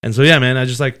And so, yeah, man, I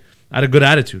had a good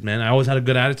attitude, man. I always had a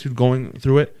good attitude going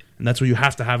through it. And that's where you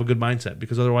have to have a good mindset,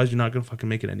 because otherwise you're not going to fucking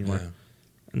make it anywhere. Yeah.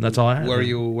 And that's all I had. Were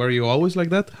you always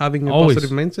like that? Having a always.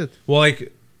 positive mindset? Well,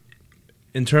 like,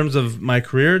 in terms of my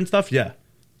career and stuff, yeah.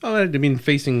 Oh, I mean,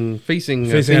 facing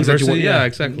things adversity. Yeah,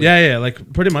 exactly. Yeah.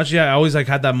 Like, pretty much, yeah. I always, like,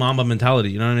 had that Mamba mentality.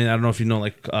 You know what I mean? I don't know if you know,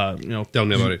 like, Tell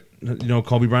me about it. You know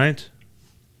Kobe Bryant?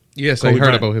 Yes, Kobe I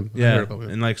heard Bryant. about him. Yeah.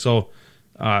 And, like, so,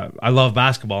 I love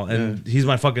basketball. And he's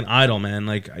my fucking idol, man.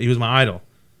 Like, he was my idol.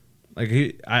 Like,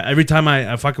 every time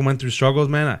I fucking went through struggles,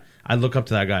 man, I look up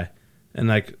to that guy. And,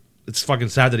 like, it's fucking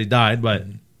sad that he died, but,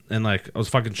 and, like, I was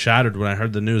fucking shattered when I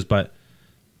heard the news, but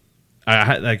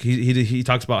he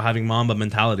talks about having Mamba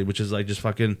mentality, which is, like, just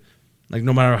fucking, like,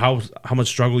 no matter how much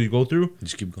struggle you go through,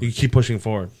 just keep going. You keep pushing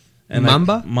forward. And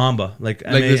Mamba? Like, Mamba. Like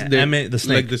the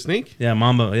snake. Like the snake? Yeah,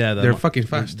 Mamba. Yeah. They're fucking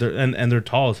fast. And they're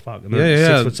tall as fuck. And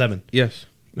they're 6'7". Yes.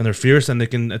 And they're fierce, and they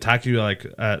can attack you like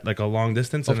at like a long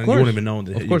distance, and then you won't even know when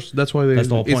they hit you. Of course, that's why that's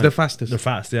the whole point. It's the fastest. They're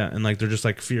fast, yeah, and like they're just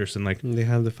like fierce, and like they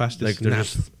have the fastest. Like they're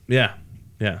just and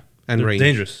they're range.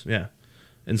 Dangerous, yeah.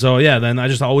 And so then I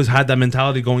just always had that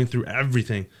mentality going through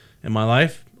everything in my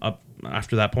life up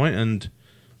after that point, and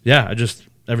I just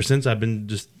ever since I've been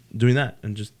just doing that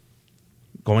and just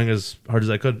going as hard as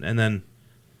I could, and then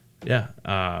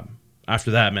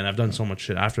after that, man, I've done so much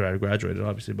shit after I graduated,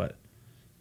 obviously, but.